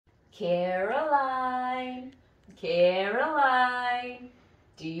Caroline, Caroline,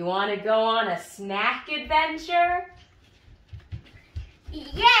 do you want to go on a snack adventure?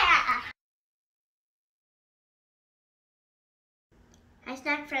 Yeah! Hi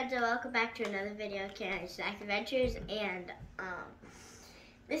snack friends and welcome back to another video of Caroline Snack Adventures, and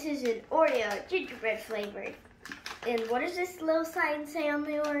this is an Oreo gingerbread flavored. And what does this little sign say on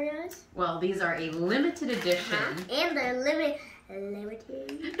the Oreos? Well, these are a limited edition. And they're limited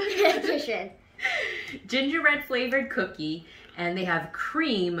edition. Gingerbread flavored cookie, and they have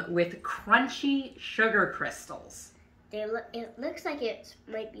cream with crunchy sugar crystals. It looks like it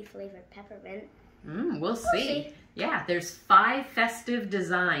might be flavored peppermint. We'll see. Yeah, there's 5 festive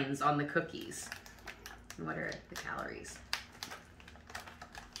designs on the cookies. What are the calories?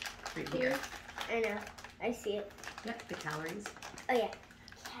 Right here. I know. I see it. Yep, the calories. Oh yeah.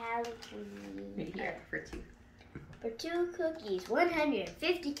 Calories. Right here for 2. For 2 cookies,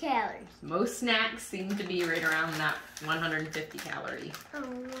 150 calories. Most snacks seem to be right around that 150 calorie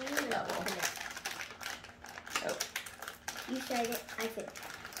level. Oh. You said it, I said it.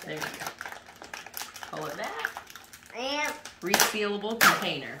 There you go. Pull it back. And resealable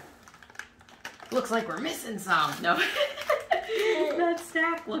container. Looks like we're missing some. No. That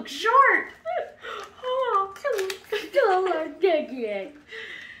stack looks short. Oh.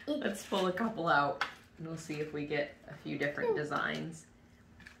 Let's pull a couple out and we'll see if we get a few different designs.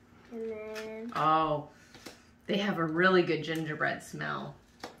 And then... Oh, they have a really good gingerbread smell.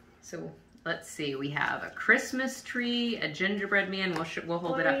 So let's see. We have a Christmas tree, a gingerbread man. We'll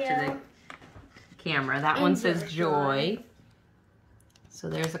hold it up to the camera. That one says joy. So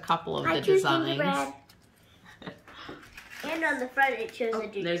there's a couple of the designs. And on the front it shows a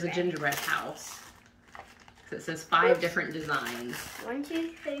gingerbread. There's a gingerbread house. So it says 5 different designs. 1,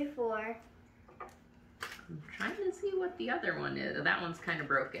 2, 3, 4. I'm trying to see what the other one is. That one's kind of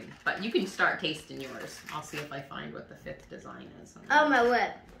broken. But you can start tasting yours. I'll see if I find what the 5th design is. Oh my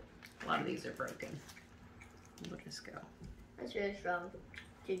word. A lot of these are broken. We'll just go. That's really strong.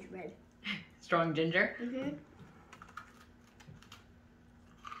 Gingerbread. Strong ginger? Mm-hmm.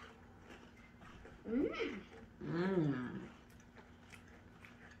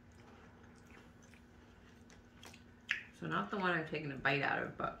 So not the one I've taken a bite out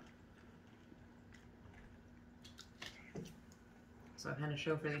of, but so I kind of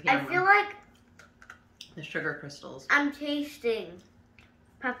show for the camera. I feel like the sugar crystals. I'm tasting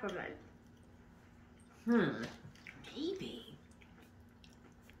peppermint. Maybe.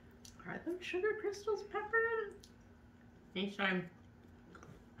 Are those sugar crystals peppermint? Each time.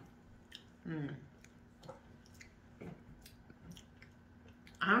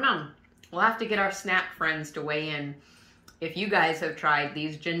 I don't know. We'll have to get our snack friends to weigh in. If you guys have tried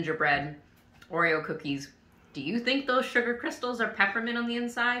these gingerbread Oreo cookies, do you think those sugar crystals are peppermint on the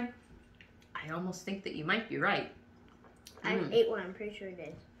inside? I almost think that you might be right. I ate one, I'm pretty sure it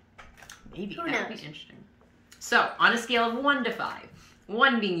is. Maybe, that would be interesting. So, on a scale of 1 to 5,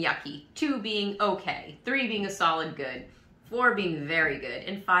 1 being yucky, 2 being okay, 3 being a solid good, 4 being very good,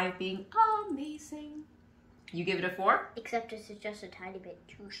 and 5 being amazing. You give it a 4? Except this is just a tiny bit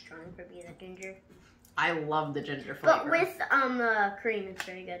too strong for being a ginger. I love the ginger flavor. But with the cream, it's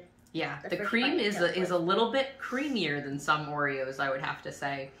very good. Yeah, the cream is a little bit creamier than some Oreos, I would have to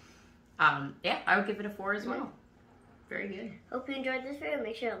say. Yeah, I would give it a 4 as well. Very good. Hope you enjoyed this video.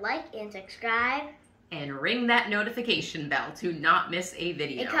 Make sure to like and subscribe. And ring that notification bell to not miss a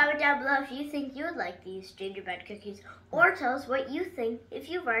video. And comment down below if you think you would like these gingerbread cookies. Or tell us what you think if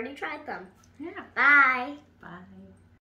you've already tried them. Yeah. Bye. Bye.